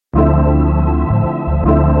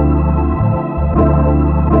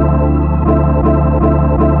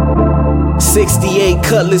68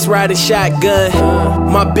 cutlass riding shotgun.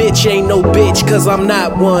 My bitch ain't no bitch, cause I'm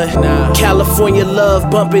not one. California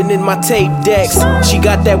love bumping in my tape decks. She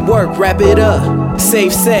got that work, wrap it up,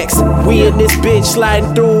 safe sex. We in this bitch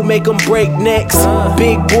sliding through, make them break necks.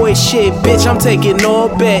 Big boy shit, bitch, I'm taking all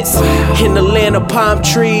bets. In the land of palm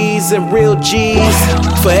trees and real G's.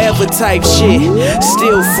 Forever type shit,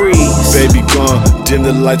 still freeze. Baby gone, dim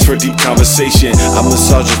the lights for deep conversation. I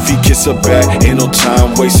massage her feet, kiss her back, ain't no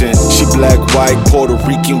time wasting. She black, white, Puerto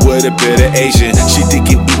Rican with a bit of Asian. She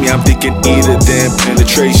thinking eat me, I'm thinking eat her, then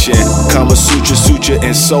penetration. Kama Sutra, suture,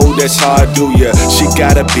 and soul, that's how I do ya. She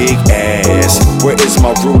got a big ass, where is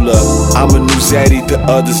my ruler? I'm a new zaddy, the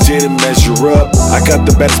others didn't measure up. I got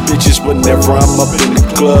the best bitches whenever I'm up in the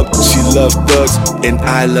club. She love thugs, and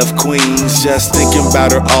I love queens. Just thinking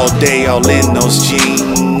about her all day, all in those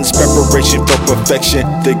jeans. Preparation for perfection,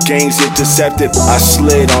 the game's intercepted. I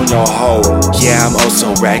slid on your hoe, yeah, I'm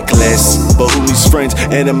also reckless. But who needs friends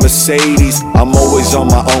and a Mercedes? I'm always on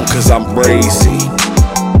my own cause I'm crazy.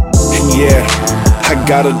 And yeah, I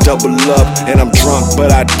gotta double up and I'm drunk,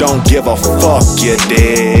 but I don't give a fuck, you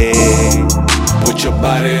dig? Put your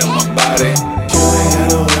body on my body. You ain't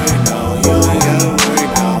gotta worry, no, you ain't gotta worry,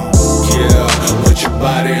 no. Yeah, put your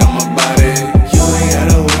body on my body. You ain't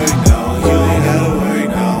gotta worry, no, you ain't gotta worry,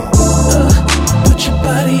 no. Put your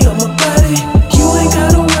body on my body. You ain't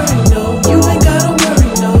gotta worry, no, you ain't gotta worry,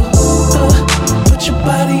 no. Put your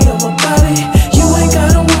body on my body. You ain't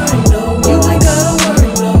gotta worry, no, you ain't gotta worry,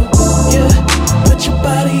 no. Yeah, put your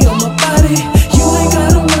body on my body. You ain't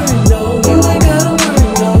gotta worry, no, you ain't gotta worry,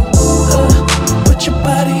 no. Put your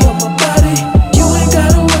body on my body. You ain't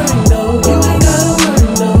gotta worry, no, you ain't gotta worry,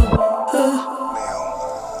 no.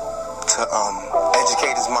 To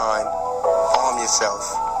educate his mind, arm yourself,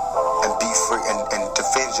 and be free and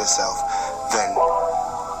defend yourself, then,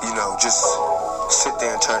 you know, just sit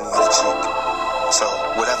there and turn the other cheek. So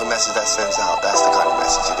whatever message that sends out, that's the kind of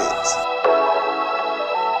message it is.